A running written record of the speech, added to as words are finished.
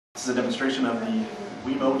This is a demonstration of the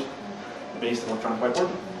Wiimote based electronic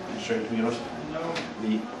whiteboard. I'll show you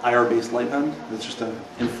the IR-based light pen. It's just an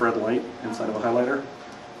infrared light inside of a highlighter.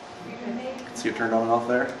 You can see it turned on and off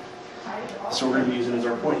there. So we're going to be using it as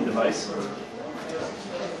our pointing device.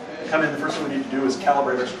 Come in, the first thing we need to do is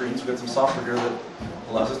calibrate our screens. We've got some software here that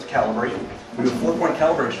allows us to calibrate. We do a 4-point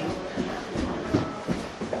calibration.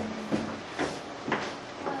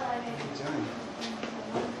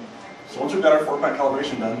 So once we've got our 4-point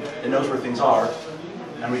calibration done, it knows where things are,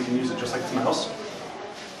 and we can use it just like the mouse.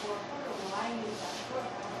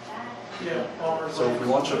 So if we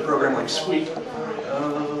launch a program like Squeak,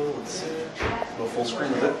 let's see, go full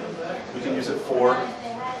screen with it, we can use it for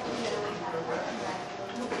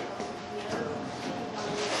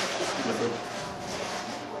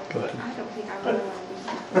Go ahead. I don't think I will.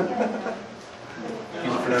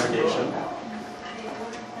 Use it for navigation.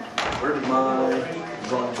 Where did my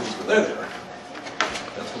drawing tools go? There they are.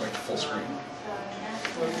 That's going back to full screen.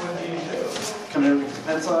 Come in with the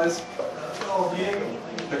pen size,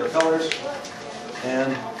 pick our colors,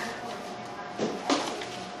 and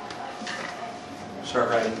start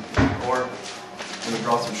writing. Or I'm going to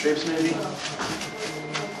draw some shapes maybe.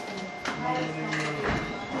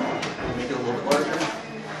 Make it a little bit larger.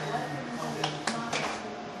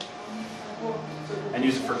 And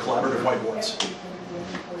use it for collaborative whiteboards.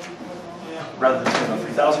 Rather than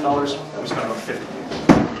spend about $3,000, we spent about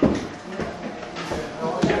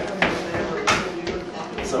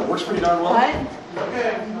 $50,000. So it works pretty darn well. What?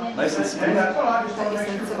 Nice and smooth.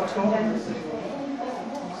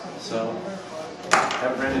 So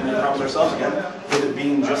haven't ran into any problems ourselves again. With it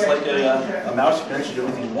being just like a mouse, you can actually do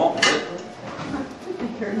anything you want with it. I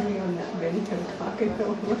heard me on that video talking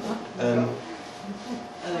over. And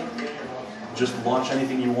just launch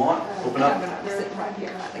anything you want, open up.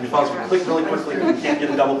 And you possibly click really quickly, you can't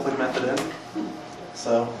get a double click method in.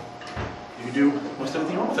 So you can do most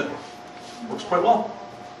anything you want with it. Works quite well.